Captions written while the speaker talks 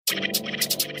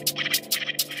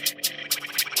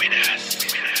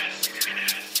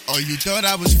Oh, you thought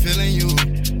I was feeling you.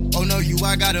 Oh no,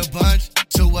 I got a bunch.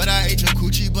 So what, I ate your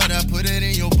coochie, but I put it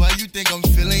in your butt. You think I'm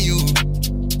feeling you?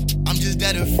 I'm just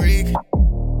that a freak.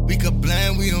 We could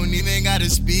blend, we don't even gotta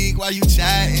speak while you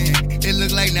chatting. It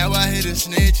look like now I hit a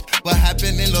snitch. What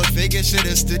happened in Las Vegas?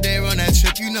 Should've stood there on that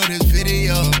trip. You know this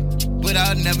video, but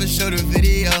I'll never show the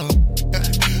video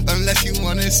unless you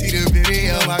wanna see the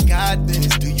video. I got this,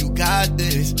 do you got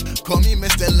this? Call me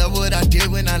Mr. Love, what I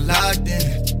did when I locked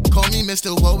in. Call me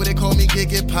Mr. What would they call me?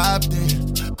 Get popped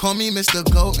in. Call me Mr.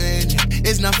 Golden,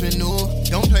 it's nothing new.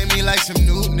 Don't play me like some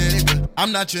new nigga.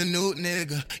 I'm not your new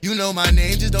nigga. You know my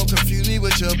name, just don't confuse me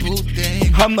with your boo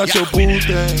thing. I'm not your boo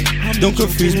thing. Don't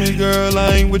confuse me, girl,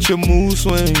 I ain't with your mood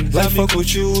swings. Like fuck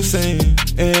what you saying.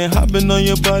 And I've been on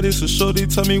your body, so shorty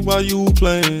tell me why you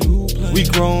playing. We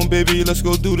grown, baby, let's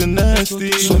go do the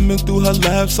nasty. Swimming through her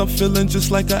laps, I'm feeling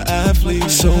just like an athlete.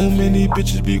 So many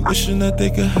bitches be wishing that they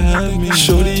could have me.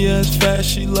 Shorty ass fat,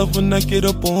 she love when I get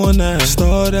up on that.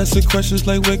 Start asking questions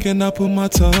like where can I put my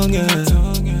tongue at?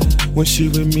 When she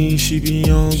with me, she be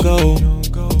on go.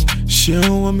 She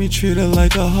don't want me treated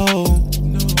like a hoe.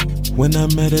 When I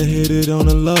met her, hit it on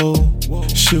the low.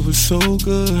 Shit was so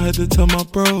good, had to tell my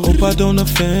bro. Hope I don't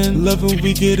offend, love when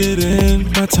we get it in.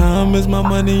 My time is my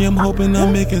money, I'm hoping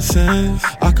I'm making sense.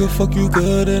 I could fuck you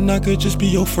good and I could just be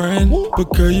your friend. But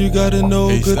girl, you gotta know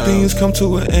good things come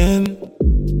to an end.